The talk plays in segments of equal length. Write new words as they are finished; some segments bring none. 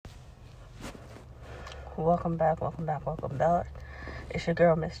Welcome back. It's your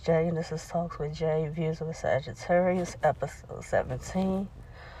girl, Miss J, and this is Talks with J, Views of a Sagittarius, episode 17.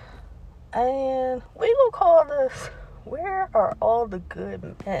 And we gonna call this, Where Are All the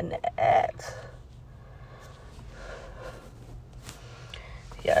Good Men At?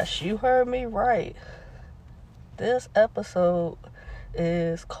 Yes, you heard me right. This episode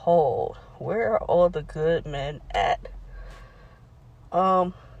is called, Where Are All the Good Men At?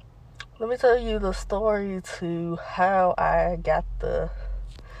 Let me tell you the story to how I got the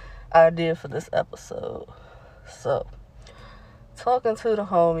idea for this episode. So, talking to the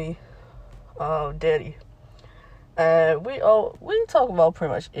homie, Diddy, and we talk about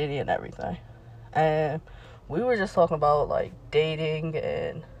pretty much any and everything, and we were just talking about like dating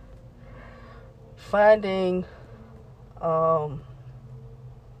and finding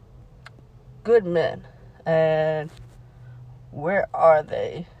good men, and where are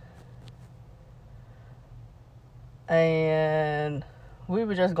they? And we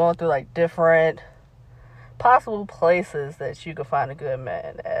were just going through like different possible places that you could find a good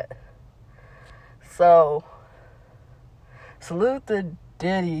man at. So, salute to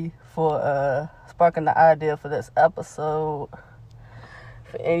Diddy for sparking the idea for this episode.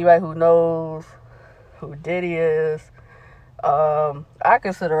 For anybody who knows who Diddy is, I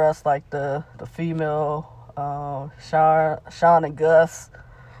consider us like the female Sean and Gus.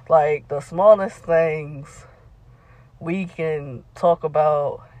 Like the smallest things we can talk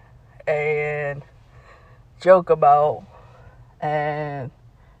about and joke about and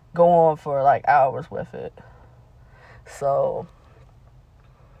go on for like hours with it. So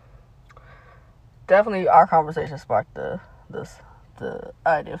definitely our conversation sparked the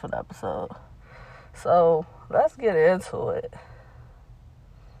idea for the episode. So let's get into it.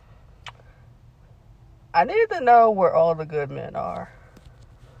 I need to know where all the good men are.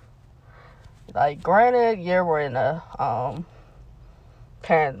 Like, granted, yeah, we're in a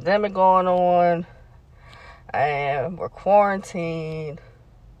pandemic going on, and we're quarantined.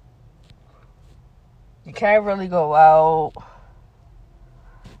 You can't really go out,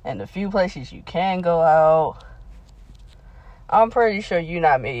 and the few places you can go out, I'm pretty sure you're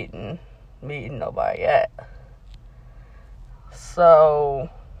not meeting nobody yet. So,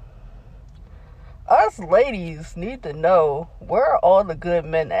 us ladies need to know, where are all the good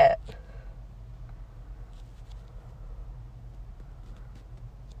men at?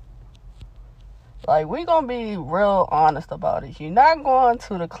 Like, we gonna be real honest about it. You're not going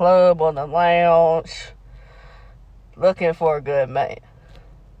to the club or the lounge looking for a good man.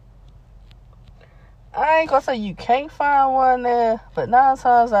 I ain't gonna say you can't find one there, but 9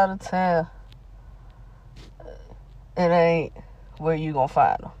 times out of 10, it ain't where you gonna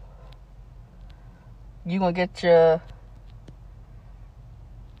find them. You gonna get your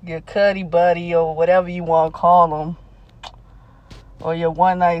cuddy buddy or whatever you want to call them, or your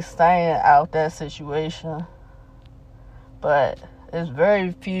one night stand out that situation. But there's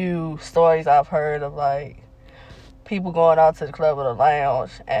very few stories I've heard of like people going out to the club or the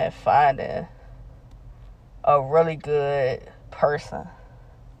lounge and finding a really good person.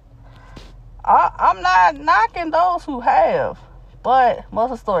 I'm not knocking those who have, but most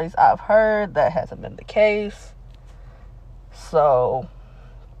of the stories I've heard, that hasn't been the case. So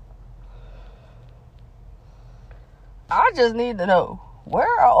I just need to know,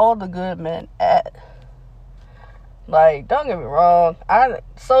 where are all the good men at? Like, don't get me wrong,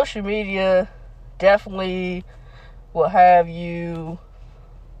 social media definitely will have you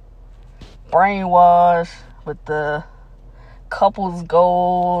brainwashed with the couple's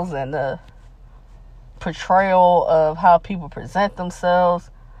goals and the portrayal of how people present themselves.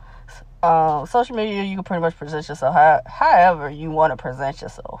 Social media, you can pretty much present yourself however you want to present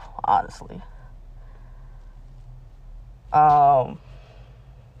yourself, honestly. Because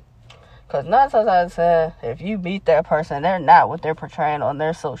 9 times out of 10, if you meet that person, they're not what they're portraying on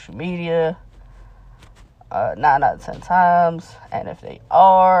their social media. 9 out of 10 times. And if they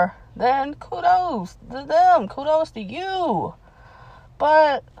are, then kudos to them. Kudos to you.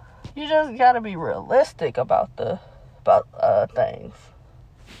 But you just gotta be realistic about things.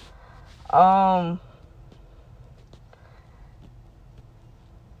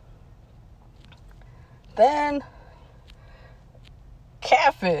 Then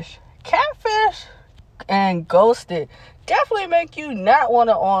catfish and ghosted definitely make you not want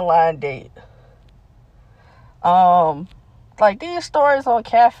an online date. Like, these stories on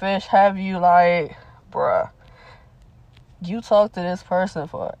catfish have you like, bruh, you talked to this person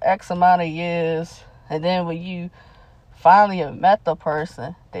for X amount of years, and then when you finally have met the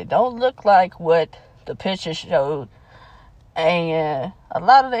person, they don't look like what the picture showed, and a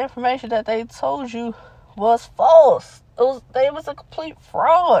lot of the information that they told you was false. They was a complete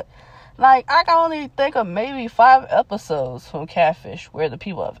fraud. Like, I can only think of maybe 5 episodes from Catfish where the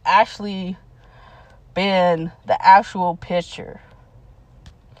people have actually been the actual picture.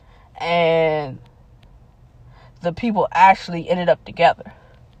 And the people actually ended up together.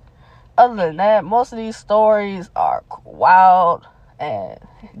 Other than that, most of these stories are wild and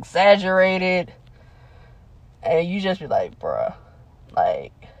exaggerated. And you just be like, bruh,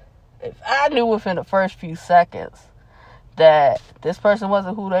 like, if I knew within the first few seconds that this person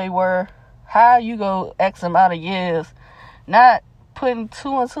wasn't who they were, how you go X amount of years not putting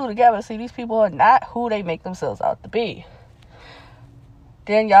 2 and 2 together to see these people are not who they make themselves out to be.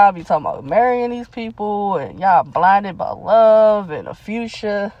 Then y'all be talking about marrying these people and y'all blinded by love and the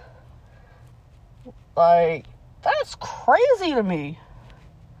future. Like, that's crazy to me.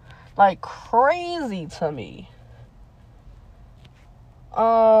 Like, crazy to me.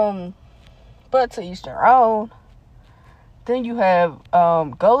 But to each their own. Then you have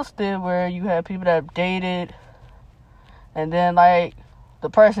ghosted, where you have people that have dated and then, like, the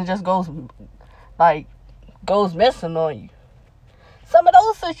person just goes missing on you. Some of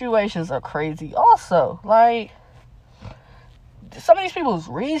those situations are crazy also. Like, some of these people's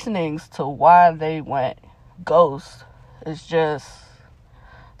reasonings to why they went ghost is just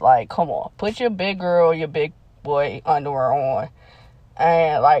like, come on, put your big girl, your big boy underwear on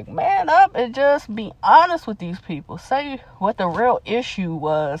and, like, man up and just be honest with these people. Say what the real issue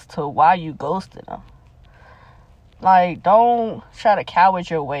was to why you ghosted them. Like, don't try to coward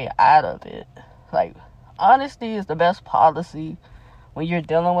your way out of it. Like, honesty is the best policy when you're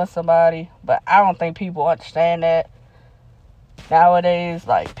dealing with somebody, but I don't think people understand that nowadays.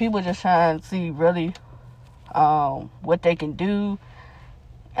 Like, people just trying to see really what they can do,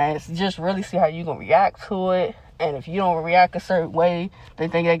 and it's just really see how you gonna react to it. And if you don't react a certain way, they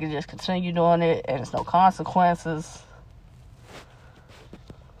think they can just continue doing it and there's no consequences.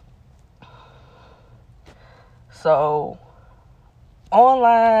 So,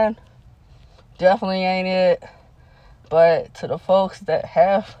 online definitely ain't it. But to the folks that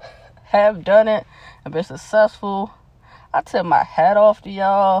have done it and been successful, I tip my hat off to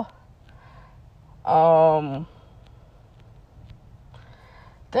y'all.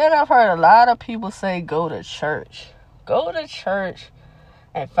 Then I've heard a lot of people say go to church. Go to church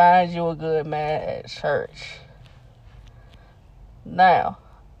and find you a good man at church. Now,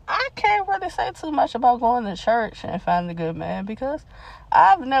 I can't really say too much about going to church and finding a good man because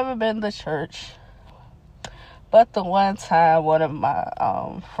I've never been to church. But the one time one of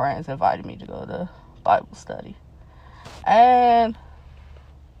my friends invited me to go to Bible study. And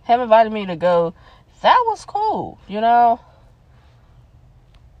him invited me to go. That was cool, you know.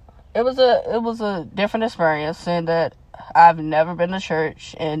 It was a different experience, seeing that I've never been to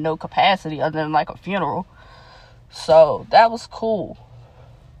church in no capacity other than like a funeral. So that was cool.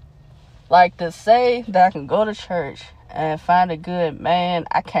 Like, to say that I can go to church and find a good man,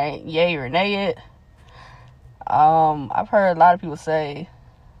 I can't yay or nay it. I've heard a lot of people say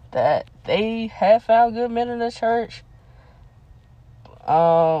that they have found good men in the church.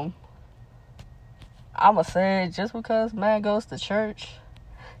 I'ma say, just because man goes to church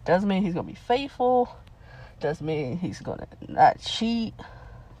doesn't mean he's gonna be faithful, doesn't mean he's gonna not cheat,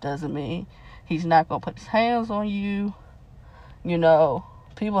 doesn't mean he's not gonna put his hands on you. You know,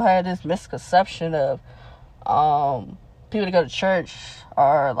 people have this misconception of people that go to church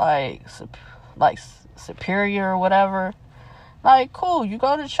are like superior or whatever. Like, cool, you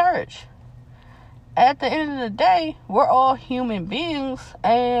go to church. At the end of the day, we're all human beings,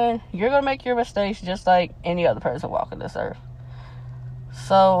 and you're gonna make your mistakes just like any other person walking this earth.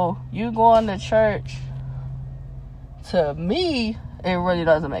 So, you going to church, to me, it really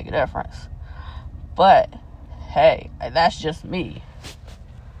doesn't make a difference. But, hey, that's just me.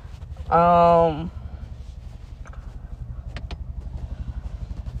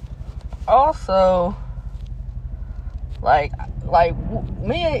 Also, like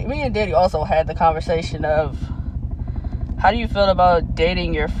me and Diddy also had the conversation of, how do you feel about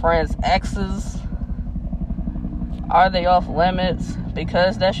dating your friends' exes? Are they off limits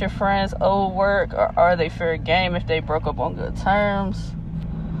because that's your friend's old work, or are they fair game if they broke up on good terms?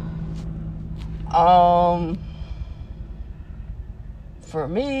 For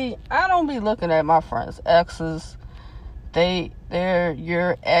me, I don't be looking at my friends' exes. They're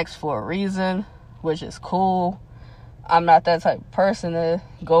your ex for a reason, which is cool. I'm not that type of person to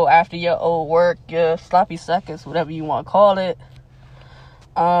go after your old work, your sloppy seconds, whatever you want to call it.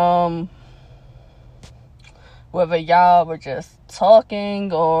 Whether y'all were just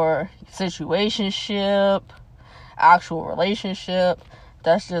talking or situationship, actual relationship,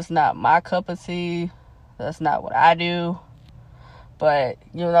 that's just not my cup of tea. That's not what I do. But,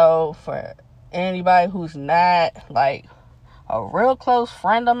 for anybody who's not, like, a real close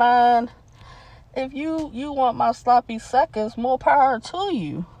friend of mine, if you want my sloppy seconds, more power to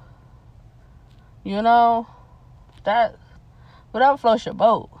you. That, whatever floats your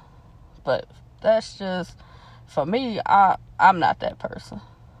boat. But that's just, for me, I'm not that person.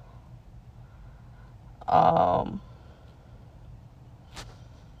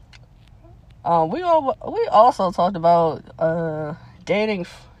 We also talked about dating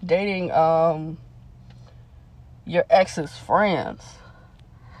your ex's friends.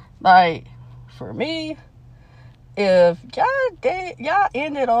 Like, for me, if y'all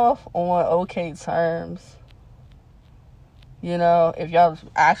ended off on okay terms, if y'all was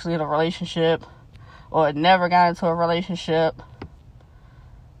actually in a relationship or never got into a relationship,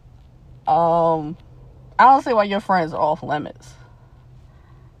 I don't see why your friends are off limits.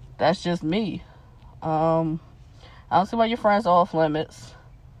 That's just me. I don't see why your friends are off limits.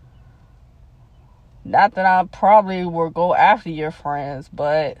 Not that I probably will go after your friends,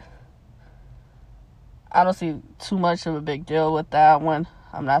 but I don't see too much of a big deal with that one.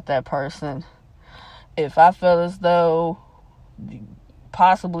 I'm not that person. If I feel as though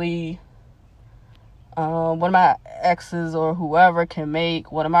possibly one of my exes or whoever can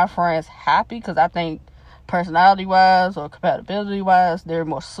make one of my friends happy, because I think personality-wise or compatibility-wise, they're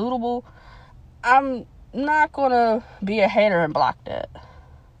more suitable, I'm not going to be a hater and block that.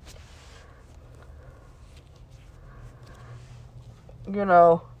 I'm going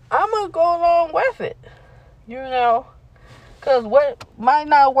to go along with it. Because what might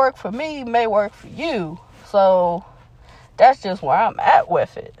not work for me may work for you. So that's just where I'm at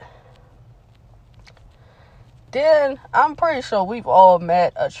with it. Then I'm pretty sure we've all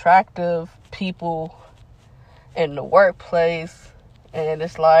met attractive people in the workplace, and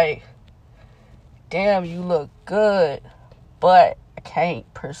it's like, damn, you look good, but I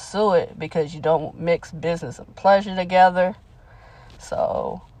can't pursue it because you don't mix business and pleasure together.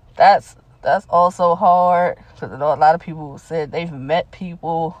 So that's also hard, because I know a lot of people said they've met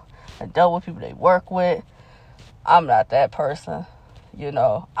people and dealt with people they work with. I'm not that person. I'm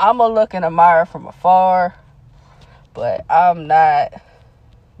gonna look and admire from afar, but I'm not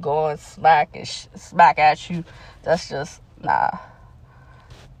going smack at you. That's just, nah.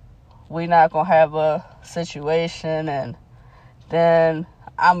 We not gonna have a situation, and then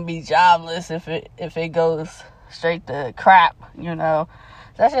I'm gonna be jobless if it goes straight to crap.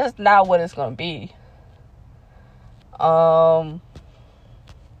 That's just not what it's gonna be. I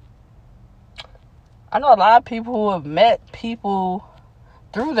know a lot of people who have met people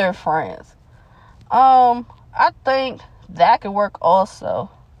through their friends. I think that could work also.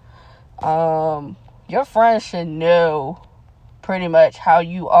 Your friends should know pretty much how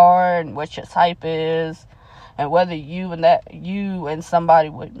you are and what your type is, and whether you and somebody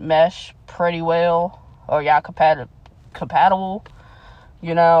would mesh pretty well, or y'all compatible.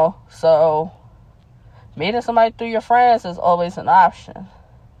 So meeting somebody through your friends is always an option.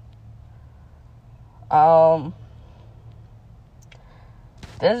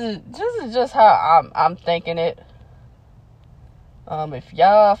 This is just how I'm thinking it. If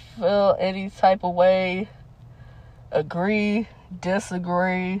y'all feel any type of way, agree,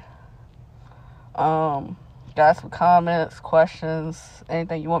 disagree, got some comments, questions,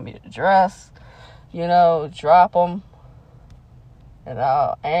 anything you want me to address, drop them, and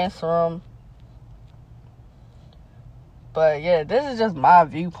I'll answer them. But yeah, this is just my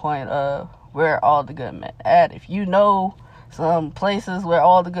viewpoint of where all the good men at. If you know some places where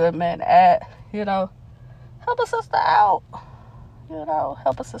all the good men at, help a sister out.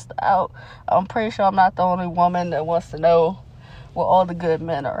 Help a sister out. I'm pretty sure I'm not the only woman that wants to know where all the good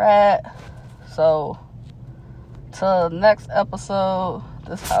men are at. So, till next episode,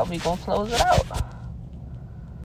 this is how we gonna close it out.